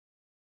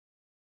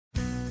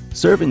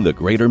Serving the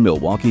greater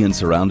Milwaukee and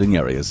surrounding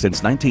areas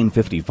since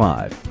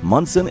 1955,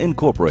 Munson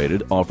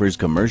Incorporated offers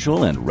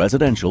commercial and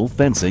residential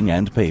fencing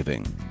and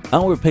paving.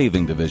 Our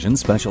paving division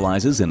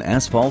specializes in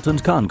asphalt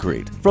and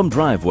concrete, from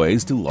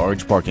driveways to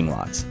large parking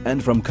lots,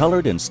 and from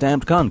colored and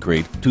stamped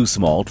concrete to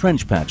small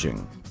trench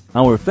patching.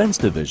 Our fence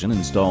division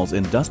installs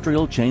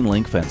industrial chain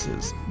link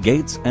fences,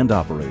 gates, and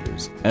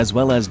operators, as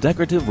well as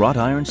decorative wrought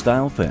iron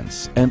style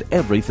fence and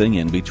everything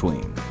in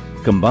between.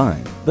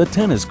 Combined, the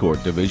tennis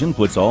court division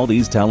puts all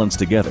these talents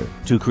together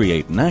to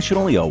create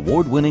nationally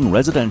award-winning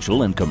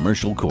residential and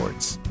commercial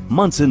courts.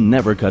 Munson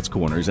never cuts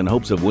corners in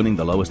hopes of winning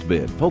the lowest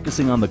bid,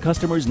 focusing on the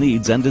customer's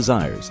needs and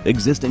desires,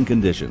 existing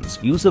conditions,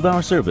 use of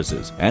our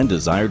services, and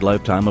desired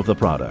lifetime of the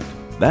product.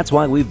 That's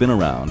why we've been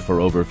around for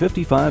over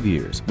 55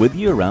 years with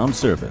year-round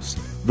service.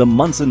 The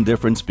Munson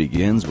difference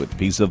begins with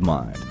peace of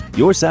mind.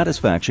 Your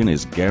satisfaction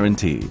is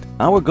guaranteed.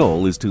 Our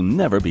goal is to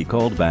never be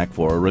called back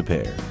for a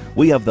repair.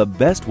 We have the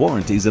best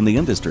warranties in the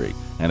industry,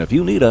 and if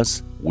you need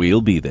us,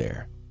 we'll be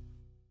there.